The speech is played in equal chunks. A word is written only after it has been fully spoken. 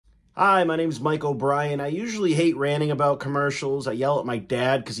Hi, my name's Mike O'Brien. I usually hate ranting about commercials. I yell at my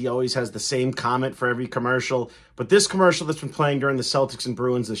dad because he always has the same comment for every commercial. But this commercial that's been playing during the Celtics and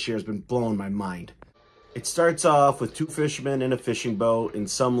Bruins this year has been blowing my mind. It starts off with two fishermen in a fishing boat and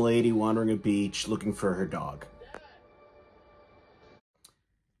some lady wandering a beach looking for her dog.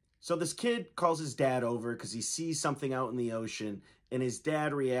 So this kid calls his dad over because he sees something out in the ocean, and his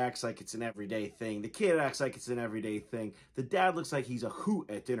dad reacts like it's an everyday thing. The kid acts like it's an everyday thing. The dad looks like he's a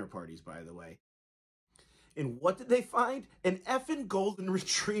hoot at dinner parties, by the way. And what did they find? An effing golden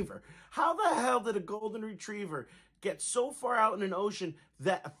retriever. How the hell did a golden retriever get so far out in an ocean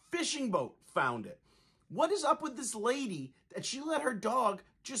that a fishing boat found it? What is up with this lady that she let her dog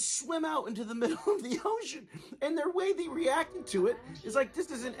just swim out into the middle of the ocean? And their way they reacted to it is like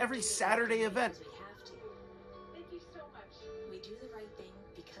this is an every Saturday event. Thank you so much. We do the right thing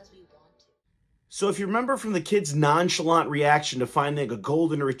because we want to. So if you remember from the kid's nonchalant reaction to finding a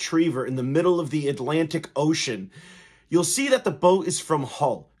golden retriever in the middle of the Atlantic Ocean, you'll see that the boat is from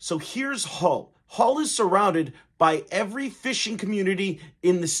Hull. So here's Hull. Hull is surrounded by every fishing community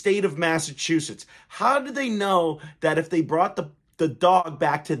in the state of Massachusetts. How did they know that if they brought the dog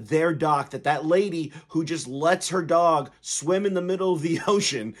back to their dock, that lady who just lets her dog swim in the middle of the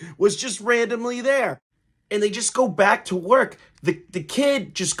ocean was just randomly there? And they just go back to work. The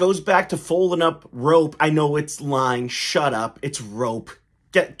kid just goes back to folding up rope. I know it's line. Shut up. It's rope.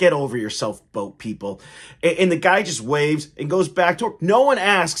 Get over yourself, boat people. And the guy just waves and goes back to work. No one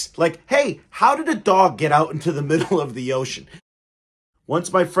asks, like, hey, how did a dog get out into the middle of the ocean?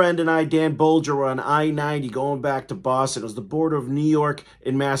 Once my friend and I, Dan Bolger, were on I-90 going back to Boston. It was the border of New York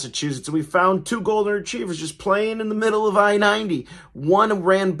and Massachusetts. And we found two golden retrievers just playing in the middle of I-90. One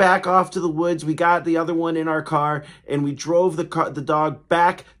ran back off to the woods. We got the other one in our car, and we drove the dog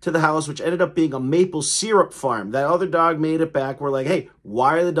back to the house, which ended up being a maple syrup farm. That other dog made it back. We're like, hey,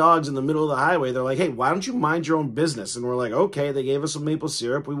 why are the dogs in the middle of the highway? They're like, hey, why don't you mind your own business? And we're like, okay. They gave us some maple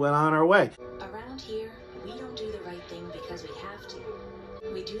syrup. We went on our way. Around here, we don't do the right thing because we have to.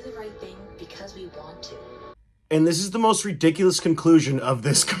 We do the right thing because we want to. And this is the most ridiculous conclusion of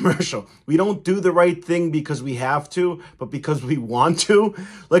this commercial. We don't do the right thing because we have to, but because we want to.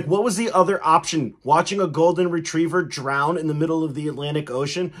 Like, what was the other option? Watching a golden retriever drown in the middle of the Atlantic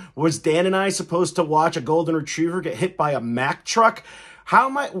Ocean? Was Dan and I supposed to watch a golden retriever get hit by a Mack truck?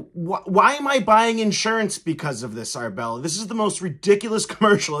 Why am I buying insurance because of this, Arabella? This is the most ridiculous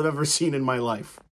commercial I've ever seen in my life.